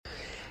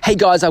Hey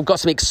guys, I've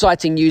got some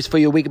exciting news for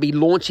you. We're going to be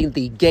launching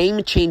the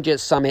Game Changer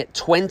Summit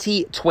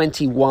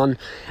 2021.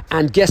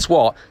 And guess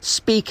what?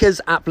 Speakers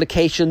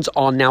applications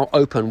are now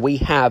open. We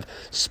have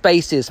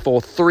spaces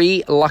for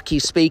 3 lucky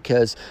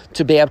speakers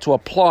to be able to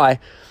apply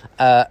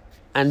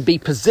and be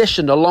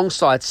positioned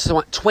alongside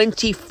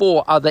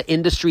 24 other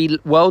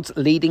world's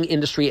leading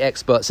industry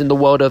experts in the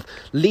world of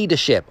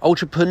leadership,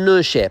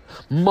 entrepreneurship,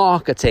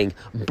 marketing,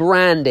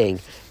 branding,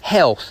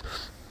 health.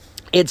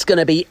 It's going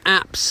to be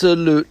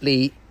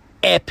absolutely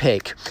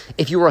epic.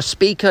 If you're a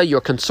speaker, you're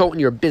a consultant,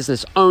 you're a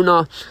business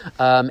owner,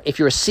 if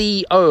you're a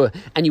CEO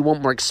and you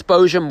want more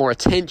exposure, more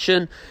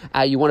attention,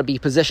 you want to be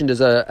positioned as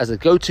a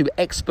go-to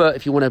expert,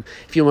 if you want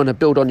to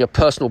build on your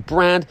personal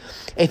brand,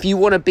 if you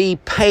want to be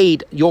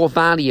paid your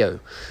value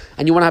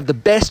and you want to have the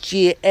best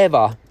year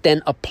ever,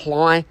 then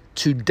apply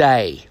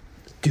today.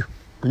 Do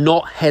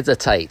not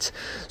hesitate.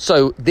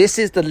 So this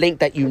is the link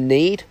that you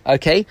need,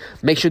 okay?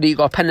 Make sure that you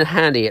got a pen and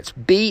handy. It's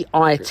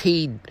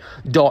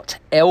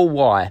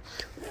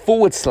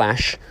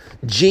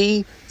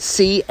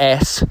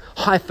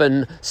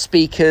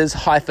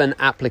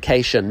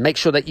bit.ly/GCS-speakers-application. Make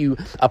sure that you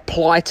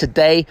apply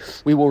today.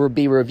 We will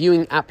be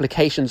reviewing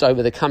applications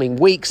over the coming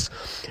weeks,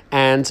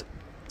 and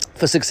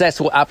for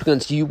successful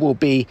applicants, you will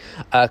be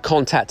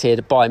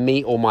contacted by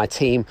me or my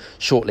team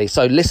shortly.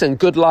 So listen,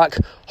 good luck.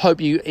 Hope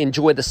you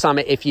enjoy the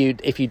summit. If you're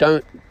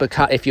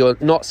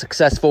not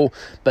successful,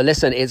 but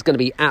listen, it's going to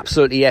be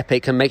absolutely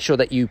epic. And make sure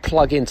that you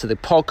plug into the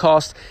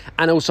podcast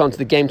and also onto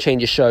the Game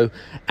Changer Show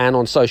and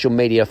on social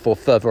media for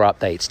further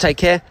updates. Take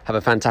care. Have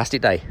a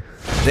fantastic day.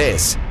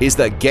 This is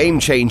the Game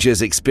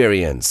Changers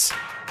Experience.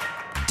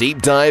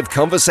 Deep dive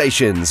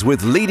conversations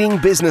with leading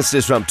business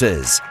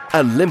disruptors,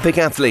 Olympic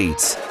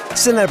athletes,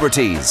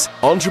 celebrities,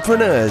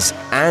 entrepreneurs,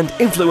 and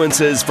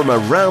influencers from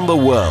around the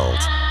world.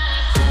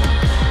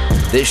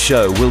 This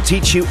show will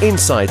teach you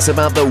insights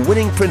about the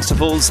winning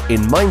principles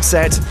in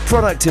mindset,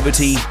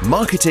 productivity,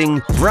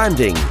 marketing,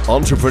 branding,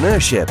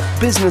 entrepreneurship,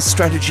 business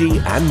strategy,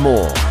 and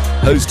more.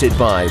 Hosted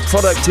by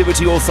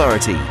Productivity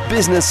Authority,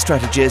 business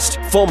strategist,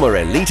 former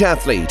elite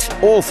athlete,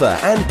 author,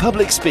 and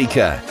public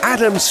speaker,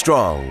 Adam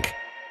Strong.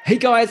 Hey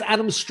guys,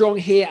 Adam Strong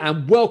here,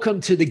 and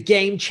welcome to the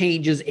Game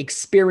Changers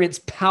Experience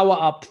Power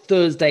Up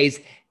Thursdays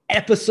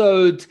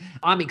episode.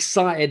 I'm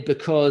excited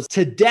because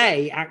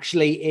today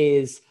actually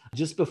is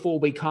just before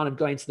we kind of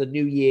go into the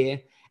new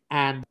year.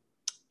 And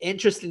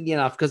interestingly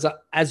enough, because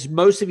as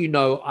most of you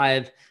know,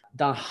 I've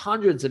done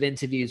hundreds of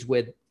interviews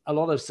with a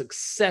lot of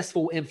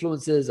successful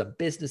influencers and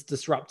business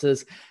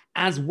disruptors,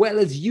 as well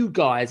as you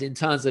guys in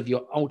terms of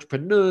your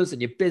entrepreneurs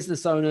and your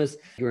business owners,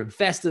 your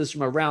investors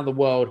from around the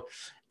world.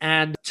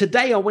 And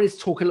today I wanted to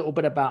talk a little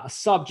bit about a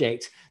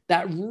subject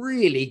that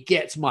really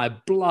gets my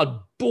blood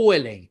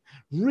boiling,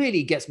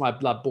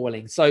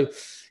 So,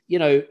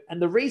 and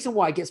the reason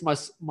why it gets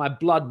my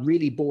blood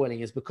really boiling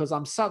is because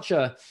I'm such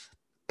a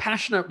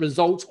passionate,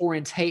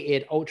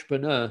 results-orientated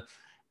entrepreneur.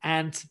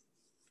 And,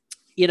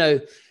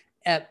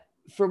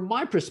 from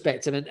my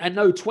perspective, and I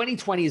know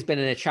 2020 has been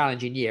a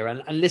challenging year.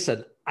 And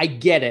listen, I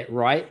get it,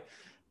 right?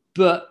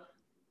 But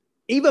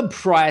even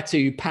prior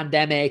to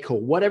pandemic or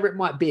whatever it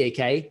might be,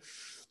 okay,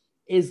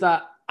 is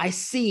that I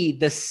see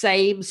the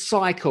same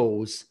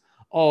cycles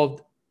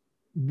of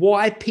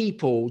why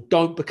people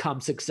don't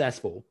become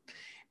successful.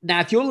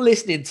 Now, if you're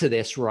listening to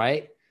this,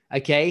 right,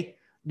 okay,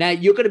 now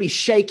you're going to be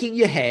shaking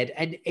your head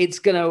and it's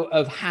going to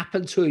have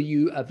happened to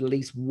you at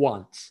least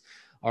once,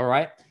 all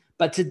right?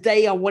 But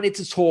today I wanted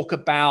to talk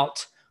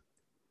about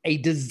a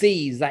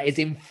disease that is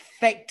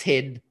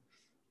infecting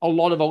a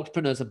lot of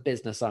entrepreneurs and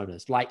business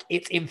owners. Like,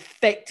 it's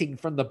infecting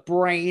from the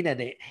brain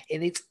and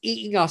it's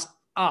eating us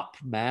up,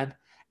 man.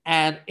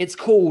 And it's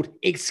called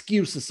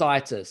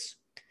excuse-itis.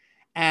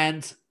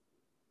 And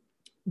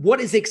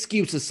what is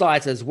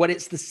excuse-itis? Well,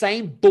 it's the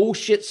same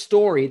bullshit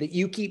story that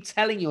you keep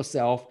telling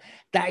yourself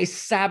that is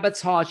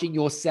sabotaging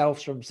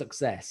yourself from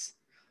success.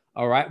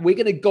 All right. We're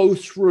going to go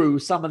through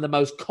some of the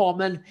most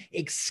common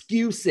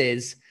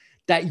excuses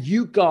that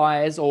you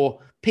guys or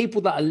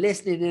people that are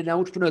listening in,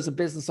 entrepreneurs and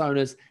business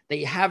owners that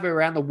you have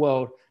around the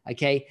world.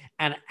 Okay.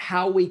 And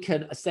how we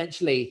can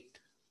essentially,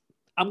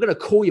 I'm going to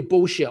call you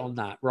bullshit on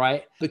that,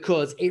 right?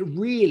 Because it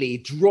really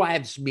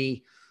drives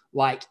me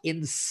like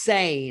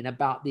insane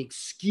about the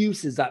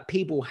excuses that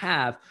people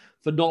have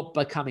for not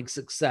becoming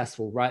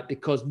successful, right?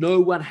 Because no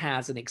one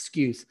has an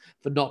excuse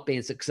for not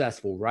being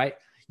successful, right?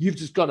 You've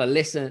just got to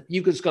listen.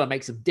 You've just got to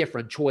make some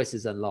different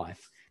choices in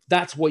life.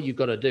 That's what you've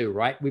got to do,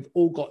 right? We've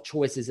all got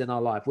choices in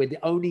our life. We're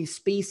the only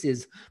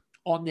species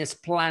on this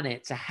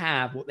planet to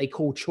have what they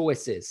call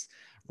choices,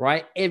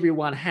 right?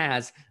 Everyone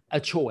has a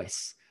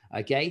choice,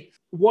 okay?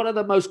 What are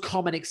the most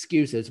common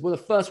excuses? Well,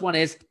 the first one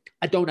is,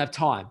 I don't have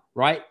time,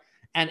 right?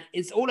 And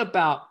it's all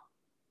about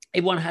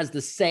everyone has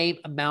the same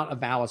amount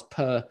of hours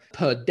per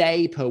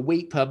day, per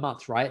week, per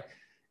month, right?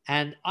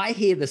 And I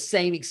hear the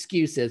same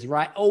excuses,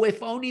 right? Oh,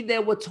 if only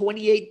there were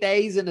 28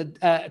 days and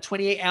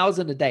 28 hours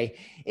in a day.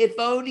 If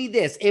only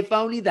this, if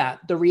only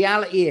that. The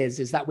reality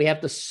is that we have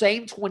the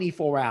same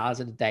 24 hours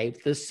in a day,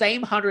 the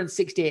same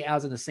 168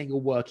 hours in a single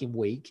working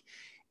week.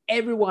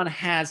 Everyone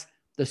has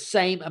the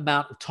same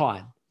amount of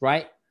time,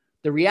 right?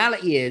 The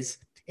reality is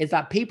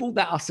that people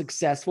that are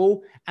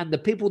successful and the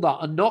people that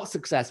are not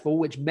successful,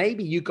 which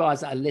maybe you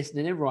guys that are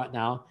listening in right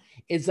now,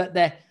 is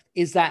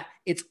that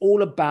it's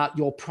all about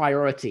your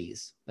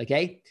priorities.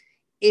 Okay.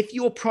 If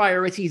your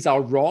priorities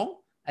are wrong,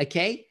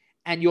 okay,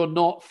 and you're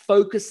not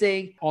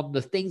focusing on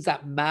the things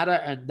that matter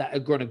and that are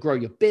going to grow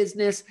your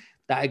business,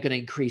 that are going to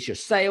increase your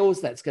sales,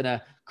 that's going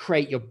to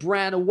create your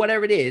brand or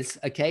whatever it is,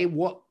 okay,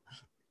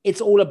 it's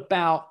all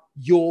about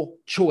your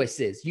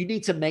choices. You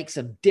need to make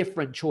some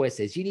different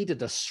choices. You need to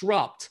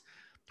disrupt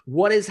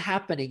what is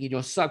happening in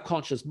your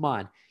subconscious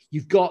mind.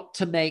 You've got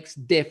to make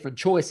different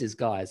choices,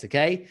 guys,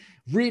 okay?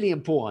 Really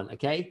important,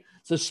 okay?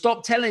 So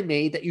stop telling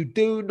me that you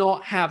do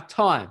not have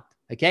time,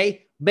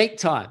 okay? Make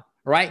time,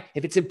 all right?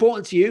 If it's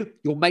important to you,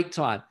 you'll make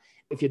time.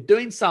 If you're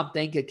doing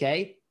something,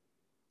 okay,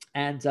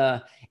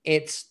 and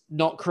it's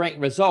not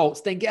creating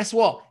results, then guess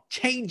what?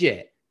 Change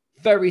it.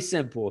 Very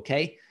simple,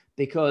 okay?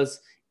 Because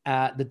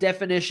the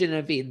definition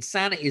of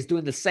insanity is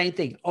doing the same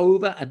thing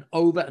over and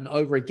over and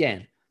over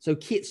again. So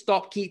keep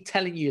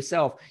telling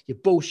yourself your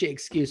bullshit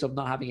excuse of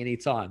not having any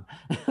time.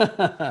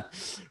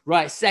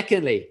 Right.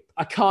 Secondly,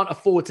 I can't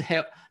afford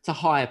to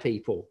hire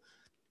people.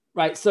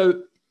 Right.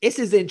 So this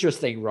is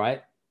interesting,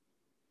 right?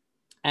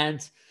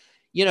 And,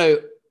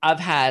 I've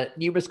had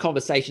numerous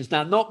conversations.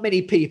 Now, not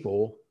many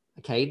people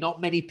can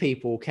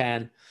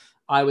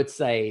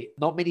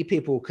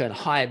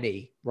hire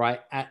me, right,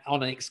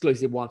 on an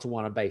exclusive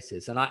one-to-one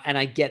basis. And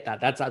I get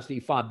that. That's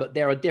absolutely fine. But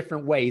there are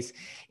different ways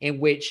in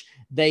which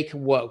they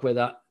can work with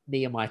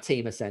me and my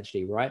team,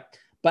 essentially, right?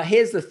 But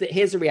here's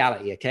the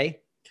reality, okay?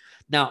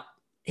 Now,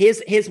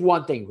 here's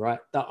one thing, right,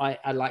 that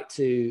I like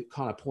to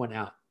kind of point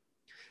out.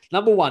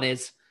 Number one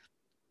is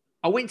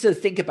I want you to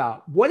think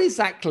about what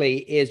exactly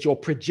is your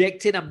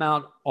projected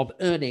amount of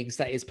earnings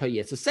that is per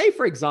year. So say,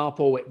 for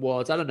example, it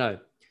was, I don't know,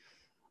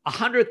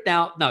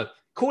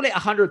 call it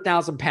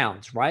 100,000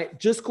 pounds, right?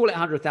 Just call it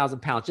 100,000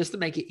 pounds just to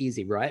make it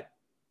easy, right?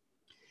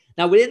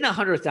 Now, within that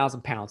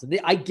 100,000 pounds, and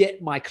I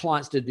get my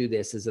clients to do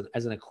this as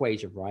an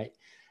equation, right?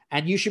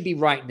 And you should be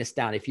writing this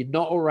down. If you're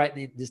not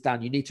writing this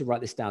down, you need to write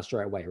this down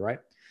straight away, right?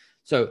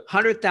 So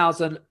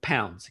 100,000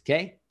 pounds,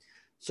 okay?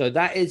 So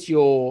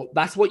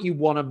that's what you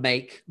want to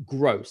make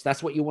gross.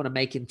 That's what you want to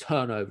make in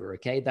turnover,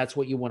 okay? That's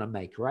what you want to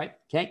make, right?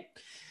 Okay.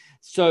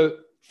 So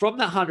from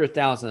that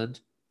 100,000,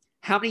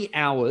 how many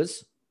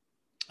hours,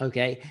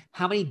 okay,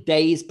 how many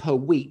days per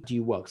week do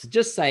you work? So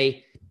just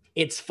say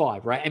it's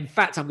 5, right? In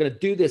fact, I'm going to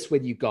do this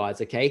with you guys,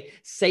 okay?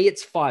 Say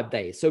it's 5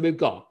 days. So we've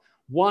got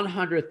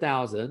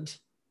 100,000,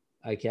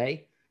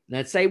 okay?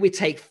 Let's say we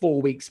take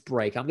 4 weeks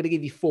break. I'm going to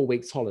give you 4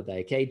 weeks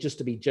holiday, okay? Just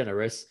to be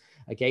generous.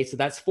 Okay, so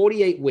that's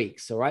 48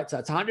 weeks, all right? So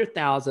that's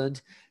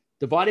 100,000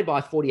 divided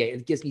by 48.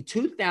 It gives me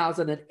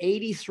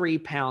 2,083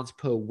 pounds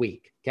per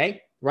week,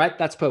 okay? Right?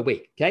 That's per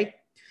week, okay?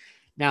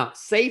 Now,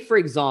 say, for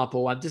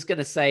example, I'm just going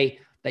to say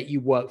that you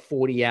work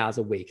 40 hours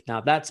a week. Now,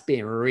 that's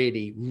being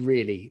really,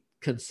 really,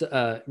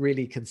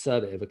 really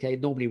conservative, okay?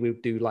 Normally, we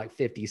would do like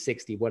 50,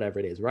 60, whatever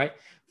it is, right?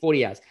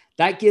 40 hours.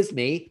 That gives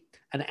me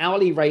an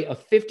hourly rate of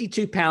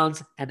 52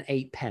 pounds and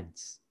 8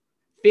 pence.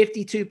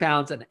 52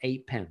 pounds and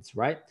 8 pence,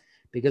 right?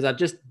 Because I've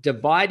just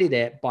divided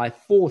it by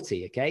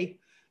 40, okay?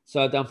 So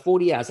I've done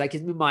 40 hours. That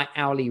gives me my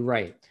hourly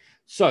rate.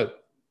 So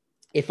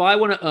if I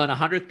want to earn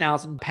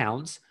 100,000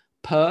 pounds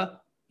per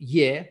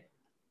year,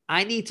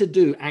 I need to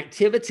do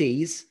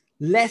activities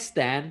less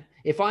than,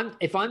 if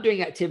I'm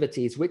doing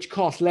activities which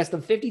cost less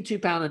than 52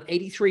 pounds and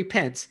 83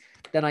 pence,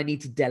 then I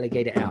need to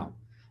delegate it out,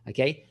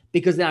 okay?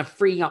 Because then I'm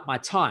freeing up my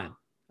time,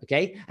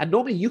 okay? And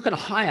normally you can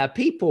hire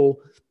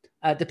people,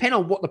 depending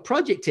on what the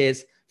project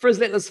is, for as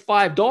little as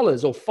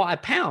 $5 or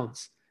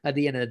 £5 at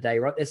the end of the day,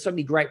 right? There's so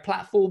many great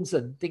platforms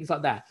and things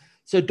like that.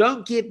 So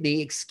don't give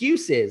me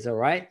excuses, all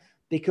right?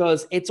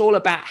 Because it's all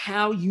about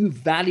how you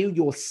value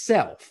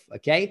yourself,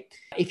 okay?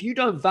 If you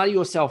don't value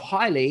yourself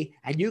highly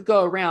and you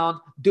go around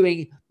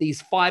doing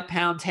these £5,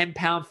 £10,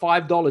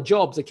 $5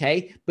 jobs,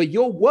 okay, but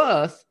you're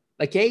worth,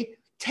 okay,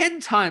 10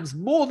 times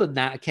more than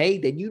that, okay,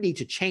 then you need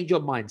to change your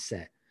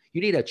mindset.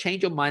 You need to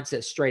change your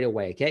mindset straight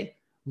away, okay?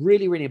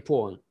 Really, really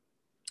important.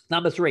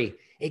 Number 3,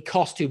 it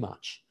costs too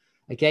much,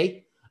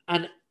 okay?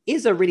 And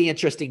is a really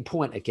interesting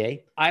point,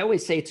 okay? I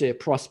always say to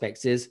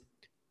prospects is,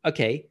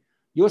 okay,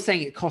 you're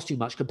saying it costs too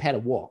much compared to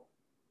what?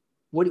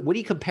 What are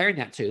you comparing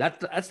that to?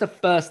 That's the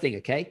first thing,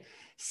 okay?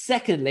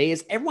 Secondly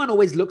is everyone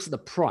always looks at the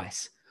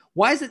price.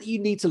 Why is it that you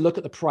need to look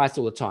at the price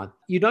all the time?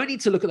 You don't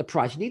need to look at the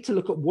price. You need to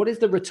look at what is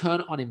the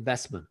return on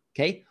investment,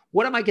 okay?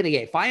 What am I going to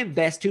get? If I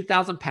invest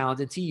 2,000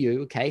 pounds into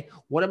you, okay,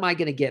 what am I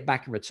going to get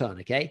back in return,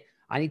 okay?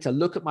 I need to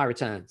look at my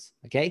returns,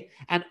 okay?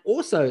 And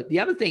also, the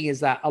other thing is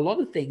that a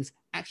lot of things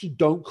actually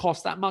don't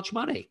cost that much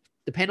money,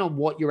 depending on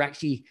what you're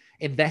actually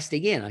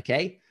investing in,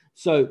 okay?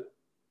 So,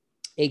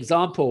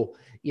 example,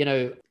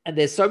 and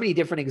there's so many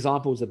different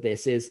examples of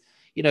this is,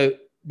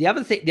 the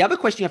other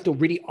question you have to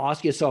really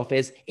ask yourself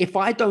is, if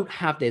I don't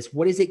have this,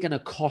 what is it going to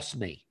cost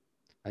me,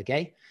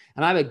 okay?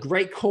 And I have a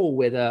great call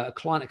with a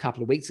client a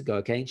couple of weeks ago,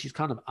 okay? And she's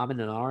kind of umming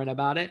and ahhing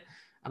about it.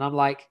 And I'm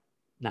like,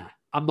 nah,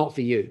 I'm not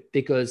for you,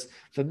 because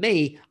for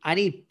me, I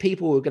need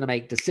people who are going to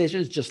make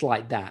decisions just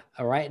like that.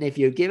 All right. And if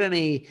you're giving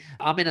me,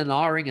 I'm in an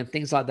R-ing and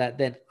things like that,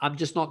 then I'm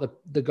just not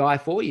the guy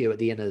for you at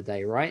the end of the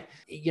day. Right.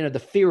 The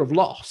fear of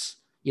loss,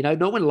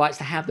 no one likes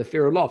to have the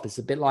fear of loss. It's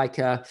a bit like,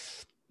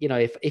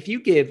 if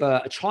you give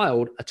a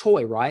child a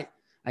toy, right?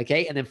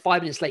 Okay. And then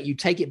 5 minutes later, you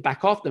take it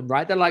back off them,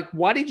 right? They're like,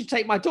 why did you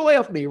take my toy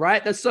off me?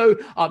 Right. They're so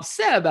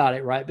upset about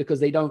it, right? Because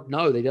they don't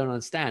know, they don't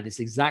understand. It's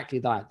exactly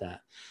like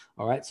that.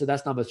 All right. So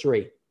that's number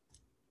 3.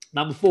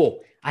 Number 4,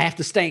 I have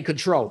to stay in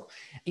control.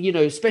 And,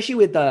 especially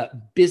with the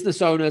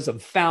business owners and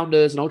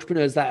founders and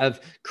entrepreneurs that have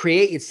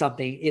created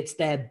something, it's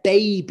their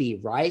baby,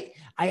 right?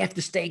 I have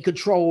to stay in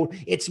control.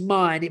 It's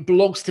mine. It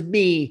belongs to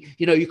me.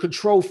 You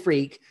control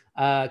freak.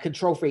 And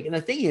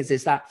the thing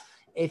is that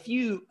if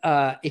you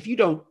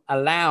don't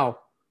allow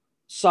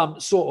some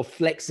sort of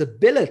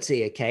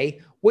flexibility,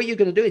 okay, what you're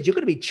going to do is you're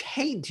going to be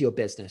chained to your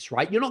business,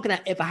 right? You're not going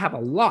to ever have a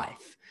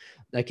life,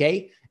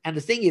 okay? And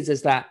the thing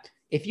is that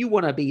if you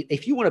want to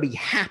be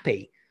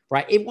happy,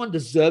 right? Everyone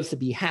deserves to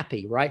be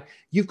happy, right?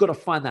 You've got to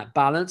find that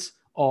balance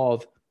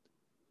of,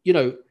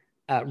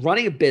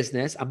 running a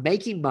business and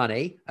making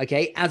money,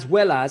 okay, as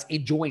well as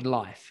enjoying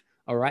life.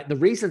 All right. The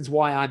reasons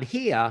why I'm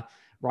here,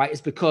 right, is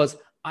because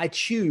I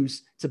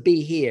choose to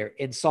be here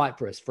in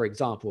Cyprus, for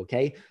example.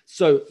 Okay.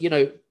 So,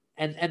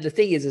 and the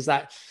thing is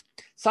that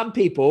some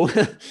people,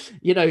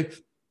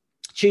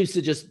 choose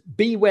to just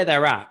be where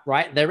they're at,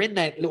 right? They're in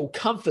their little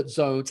comfort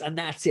zones and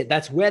that's it.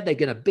 That's where they're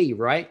going to be,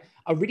 right?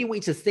 I really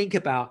want you to think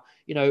about,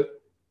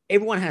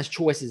 everyone has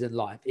choices in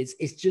life.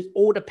 It's just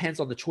all depends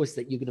on the choice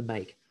that you're going to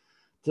make.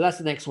 So that's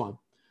the next one.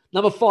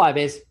 Number 5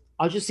 is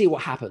I'll just see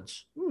what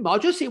happens. I'll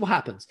just see what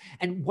happens.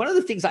 And one of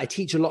the things I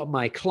teach a lot of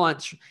my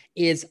clients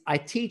is I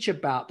teach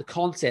about the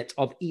concept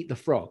of eat the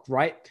frog,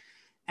 right?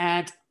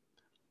 And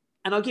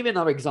I'll give you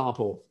another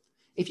example.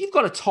 If you've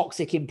got a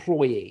toxic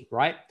employee,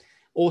 right?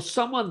 Or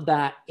someone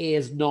that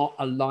is not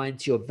aligned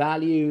to your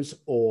values,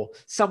 or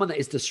someone that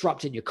is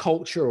disrupting your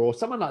culture, or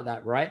someone like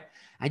that, right?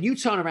 And you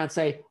turn around and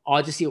say, oh,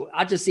 I just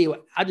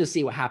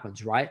see what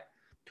happens, right?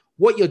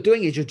 What you're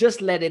doing is you're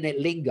just letting it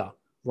linger,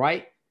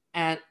 right?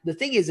 And the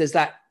thing is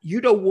that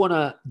you don't want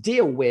to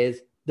deal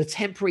with the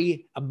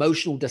temporary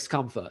emotional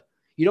discomfort.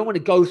 You don't want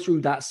to go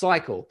through that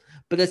cycle.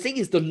 But the thing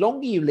is, the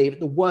longer you leave it,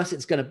 the worse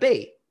it's going to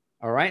be.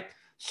 All right.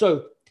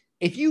 So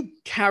if you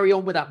carry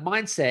on with that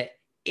mindset,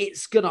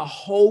 it's going to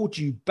hold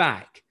you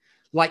back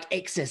like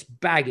excess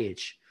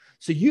baggage.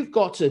 So you've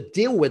got to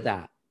deal with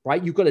that,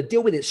 right? You've got to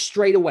deal with it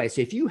straight away.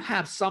 So if you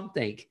have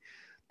something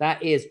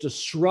that is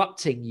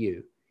disrupting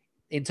you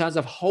in terms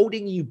of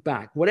holding you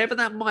back, whatever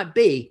that might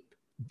be,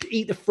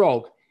 eat the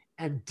frog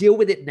and deal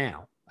with it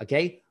now.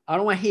 Okay. I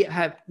don't want to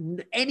have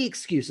any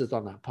excuses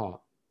on that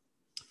part.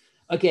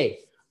 Okay.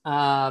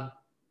 Number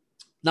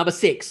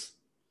 6,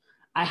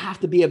 I have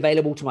to be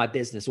available to my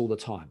business all the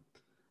time.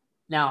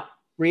 Now,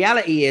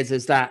 reality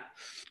is that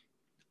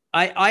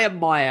I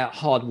admire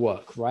hard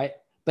work, right?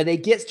 But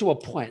it gets to a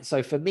point.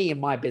 So for me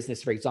in my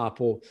business, for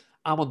example,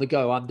 I'm on the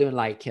go. I'm doing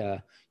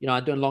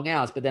I'm doing long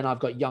hours, but then I've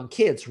got young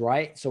kids,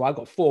 right? So I've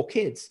got 4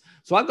 kids.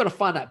 So I've got to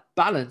find that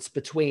balance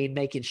between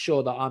making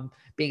sure that I'm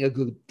being a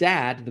good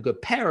dad and a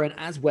good parent,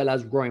 as well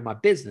as growing my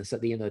business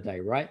at the end of the day,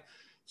 right?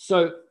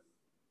 So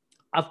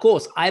of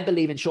course, I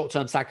believe in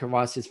short-term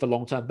sacrifices for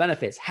long-term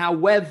benefits.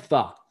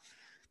 However,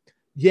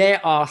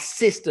 there are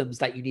systems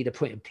that you need to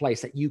put in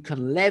place that you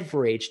can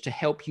leverage to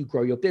help you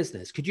grow your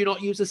business. Could you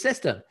not use a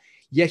system?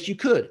 Yes, you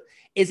could.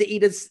 Is it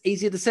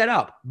easier to set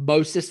up?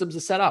 Most systems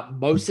are set up.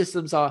 Most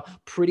systems are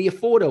pretty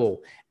affordable,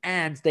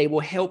 and they will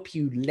help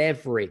you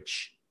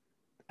leverage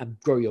and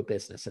grow your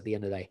business at the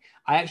end of the day.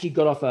 I actually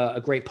got off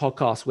a great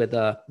podcast with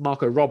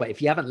Marco Robert.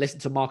 If you haven't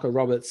listened to Marco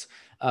Robert's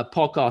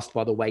podcast,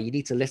 by the way, you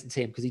need to listen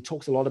to him, because he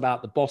talks a lot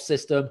about the boss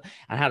system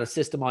and how to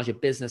systemize your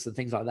business and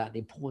things like that, and the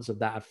importance of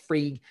that, of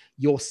freeing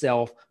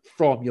yourself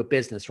from your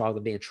business rather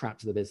than being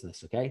trapped to the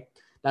business. Okay.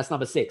 That's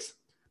number 6.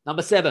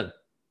 Number 7,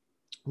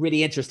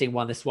 really interesting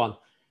one. This one,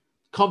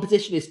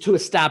 competition is too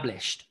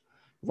established,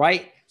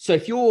 right? So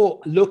if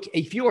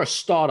you're a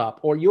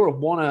startup, or you're a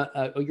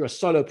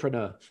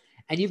solopreneur,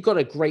 and you've got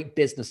a great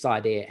business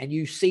idea, and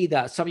you see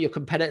that some of your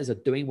competitors are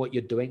doing what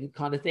you're doing,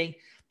 kind of thing,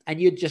 and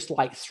you just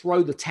like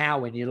throw the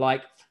towel in, you're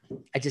like,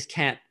 I just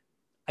can't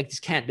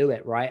do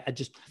it, right?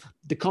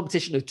 The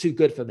competition is too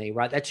good for me,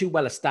 right? They're too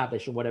well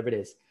established, or whatever it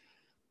is.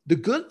 The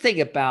good thing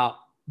about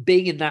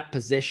being in that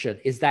position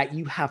is that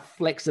you have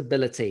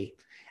flexibility,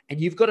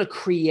 and you've got to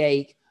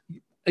create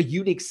a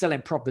unique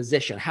selling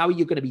proposition. How are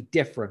you going to be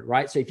different,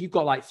 right? So if you've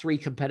got like 3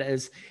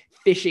 competitors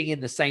fishing in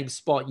the same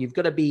spot, you've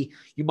got to be,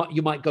 you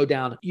might go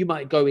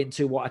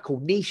into what I call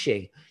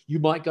niching. You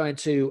might go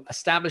into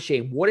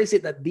establishing what is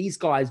it that these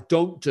guys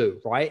don't do,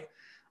 right?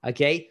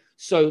 Okay.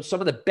 So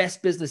some of the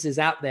best businesses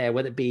out there,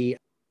 whether it be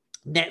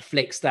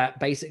Netflix that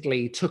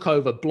basically took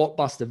over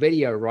Blockbuster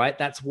Video, right?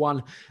 That's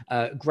one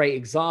great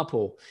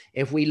example.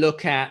 If we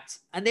look at,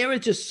 and there are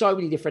just so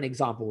many different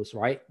examples,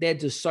 right? There are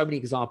just so many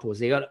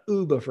examples. You got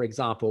Uber, for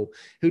example,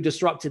 who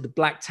disrupted the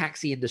black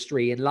taxi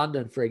industry in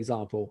London, for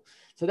example.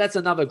 So that's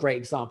another great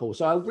example.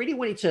 So I really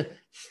want you to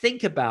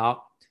think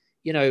about,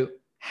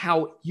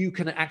 how you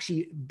can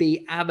actually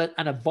be an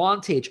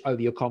advantage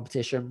over your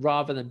competition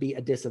rather than be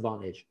a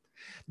disadvantage.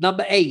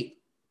 Number 8,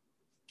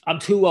 I'm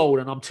too old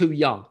and I'm too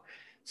young.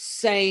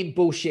 Same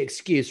bullshit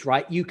excuse,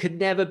 right? You can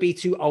never be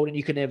too old and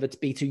you can never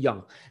be too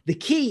young. The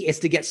key is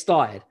to get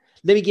started.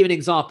 Let me give you an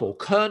example.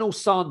 Colonel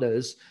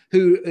Sanders,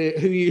 who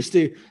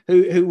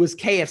was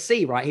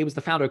KFC, right? He was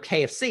the founder of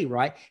KFC,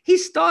 right? He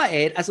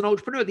started as an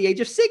entrepreneur at the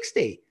age of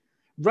 60,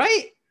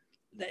 right?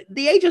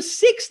 The age of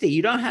 60,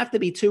 you don't have to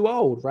be too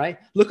old, right?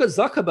 Look at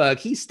Zuckerberg.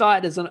 He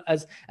started as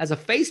a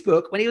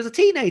Facebook when he was a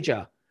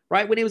teenager,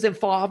 right? When he was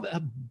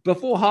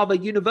before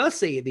Harvard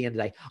University at the end of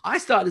the day. I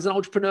started as an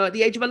entrepreneur at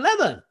the age of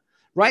 11,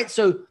 right?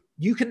 So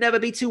you can never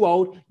be too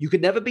old. You can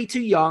never be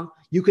too young.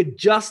 You could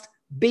just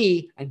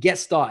be and get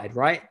started,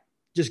 right?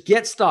 Just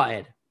get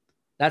started.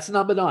 That's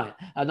number 9.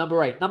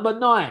 Number 8. Number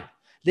 9.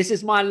 This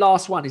is my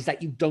last one, is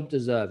that you don't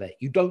deserve it.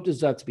 You don't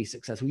deserve to be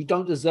successful. You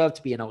don't deserve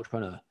to be an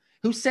entrepreneur.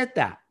 Who said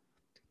that?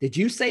 Did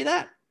you say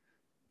that?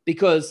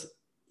 Because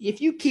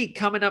if you keep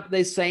coming up with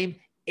those same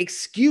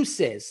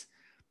excuses,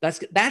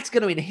 that's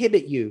going to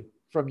inhibit you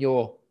from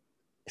your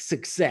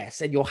success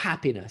and your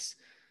happiness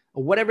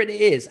or whatever it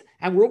is.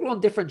 And we're all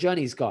on different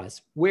journeys,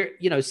 guys.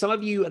 Some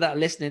of you that are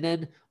listening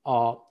in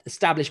are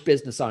established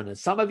business owners.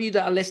 Some of you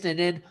that are listening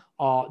in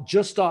are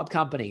just startup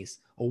companies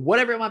or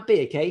whatever it might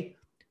be, okay?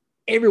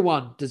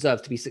 Everyone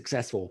deserves to be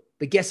successful.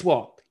 But guess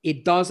what?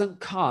 It doesn't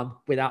come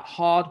without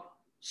hard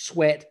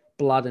sweat,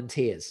 blood, and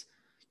tears.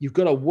 You've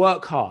got to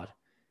work hard,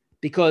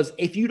 because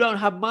if you don't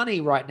have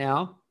money right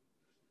now,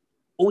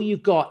 all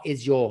you've got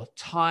is your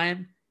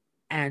time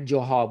and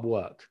your hard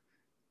work.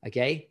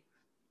 Okay.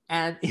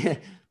 And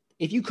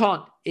if you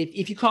can't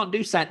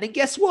do something, then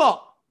guess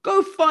what?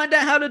 Go find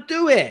out how to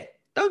do it.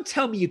 Don't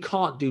tell me you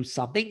can't do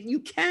something. You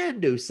can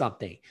do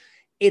something.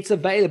 It's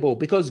available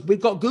because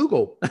we've got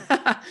Google.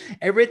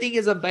 Everything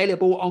is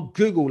available on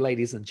Google,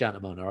 ladies and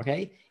gentlemen.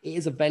 Okay. It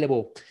is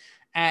available.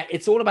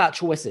 It's all about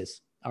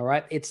choices. All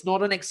right. It's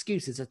not an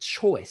excuse. It's a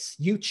choice.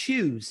 You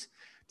choose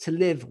to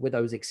live with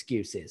those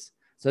excuses.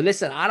 So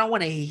listen, I don't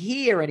want to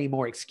hear any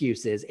more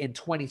excuses in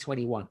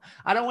 2021.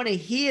 I don't want to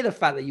hear the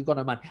fact that you've got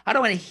no money. I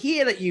don't want to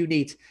hear that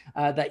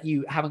that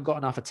you haven't got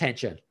enough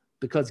attention,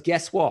 because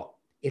guess what?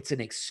 It's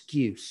an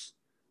excuse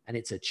and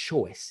it's a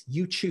choice.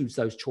 You choose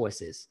those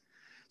choices.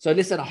 So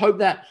listen, I hope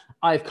that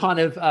I've kind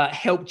of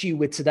helped you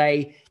with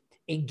today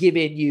in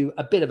giving you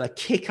a bit of a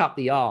kick up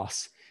the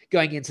arse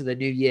going into the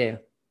new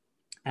year.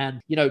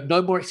 And,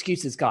 no more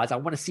excuses, guys. I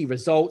want to see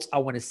results. I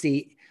want to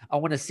see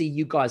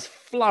you guys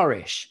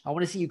flourish. I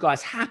want to see you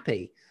guys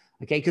happy.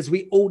 Okay. Because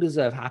we all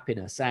deserve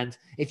happiness. And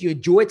if you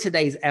enjoyed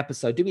today's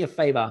episode, do me a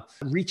favor,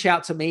 reach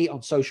out to me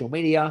on social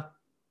media,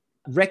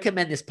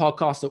 recommend this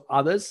podcast to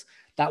others.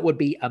 That would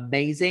be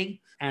amazing.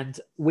 And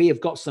we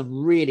have got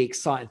some really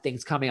exciting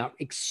things coming up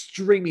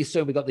extremely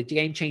soon. We've got the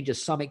Game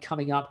Changers Summit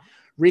coming up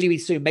really, really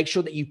soon. Make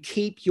sure that you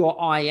keep your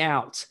eye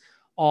out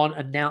on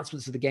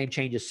announcements of the Game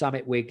Changers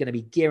Summit. We're going to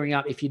be gearing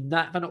up. If you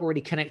haven't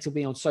already connected with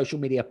me on social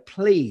media,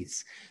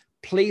 please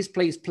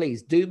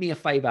do me a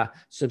favor.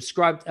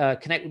 Subscribe,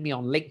 connect with me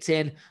on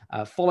LinkedIn,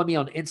 follow me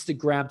on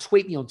Instagram,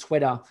 tweet me on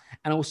Twitter,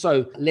 and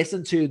also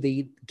listen to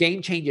the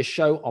Game Changers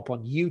show up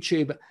on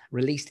YouTube,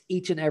 released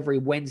each and every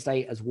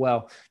Wednesday as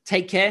well.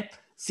 Take care.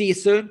 See you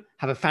soon.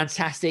 Have a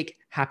fantastic,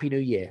 happy new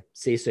year.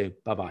 See you soon.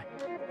 Bye-bye.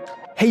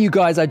 Hey, you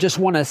guys, I just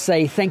want to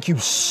say thank you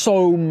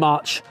so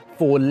much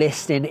for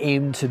listening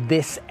in to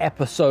this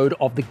episode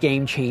of the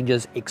Game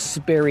Changers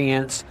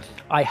Experience.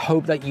 I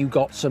hope that you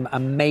got some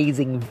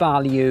amazing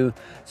value,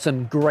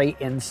 some great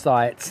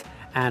insights,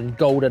 and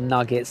golden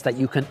nuggets that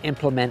you can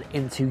implement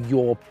into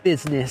your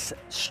business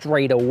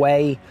straight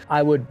away.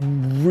 I would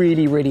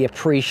really, really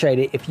appreciate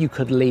it if you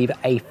could leave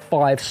a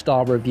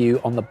 5-star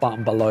review on the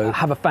button below.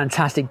 Have a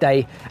fantastic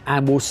day,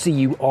 and we'll see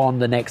you on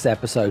the next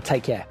episode.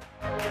 Take care.